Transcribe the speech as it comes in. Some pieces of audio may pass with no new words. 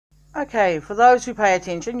Okay, for those who pay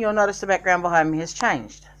attention, you'll notice the background behind me has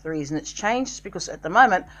changed. The reason it's changed is because at the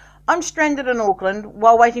moment I'm stranded in Auckland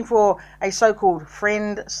while waiting for a so-called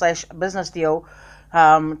friend/business deal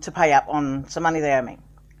to pay up on some money they owe me.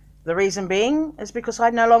 The reason being is because I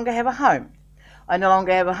no longer have a home. I no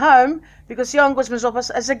longer have a home because the Ombudsman's office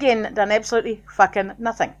has again done absolutely fucking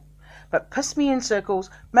nothing but piss me in circles,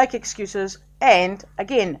 make excuses, and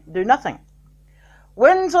again do nothing.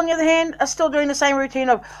 Winds, on the other hand, are still doing the same routine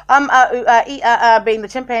of being the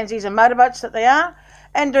chimpanzees and motorboats that they are,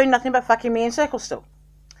 and doing nothing but fucking me in circles still.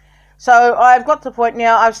 So I've got to the point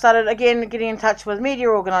now, I've started again getting in touch with media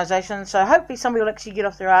organisations, so hopefully somebody will actually get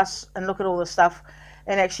off their ass and look at all this stuff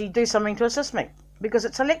and actually do something to assist me, because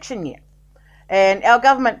it's election year. And our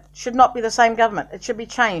government should not be the same government. It should be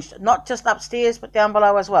changed, not just upstairs, but down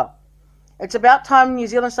below as well. It's about time New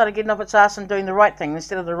Zealand started getting off its ass and doing the right thing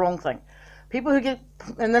instead of the wrong thing. People who get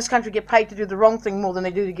in this country get paid to do the wrong thing more than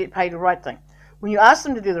they do to get paid the right thing. When you ask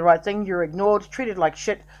them to do the right thing, you're ignored, treated like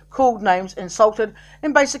shit, called names, insulted,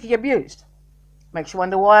 and basically abused. Makes you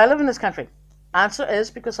wonder why I live in this country. Answer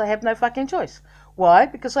is because I have no fucking choice. Why?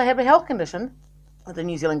 Because I have a health condition that the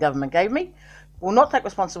New Zealand government gave me, will not take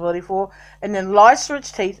responsibility for, and then lies through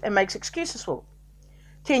its teeth and makes excuses for.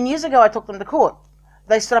 10 years ago I took them to court.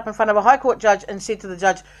 They stood up in front of a High Court judge and said to the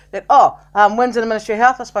judge that, Winds and the Ministry of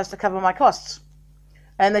Health are supposed to cover my costs.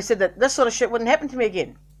 And they said that this sort of shit wouldn't happen to me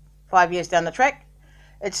again. 5 years down the track,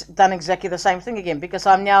 it's done exactly the same thing again, because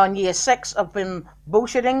I'm now in year 6 of them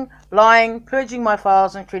bullshitting, lying, purging my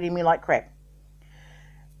files and treating me like crap.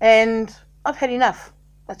 And I've had enough.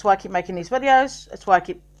 That's why I keep making these videos. That's why I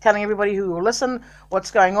keep telling everybody who will listen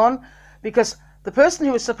what's going on, because the person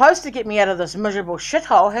who was supposed to get me out of this miserable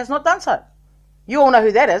shithole has not done so. You all know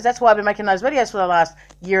who that is. That's why I've been making those videos for the last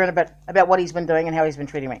year and a bit about what he's been doing and how he's been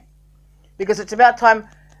treating me. Because it's about time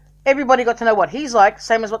everybody got to know what he's like,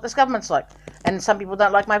 same as what this government's like. And some people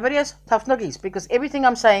don't like my videos, tough noogies, because everything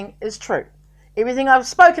I'm saying is true. Everything I've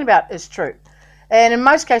spoken about is true. And in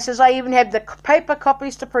most cases, I even have the paper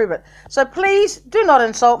copies to prove it. So please do not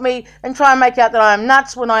insult me and try and make out that I am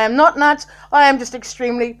nuts when I am not nuts. I am just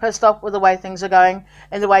extremely pissed off with the way things are going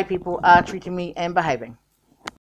and the way people are treating me and behaving.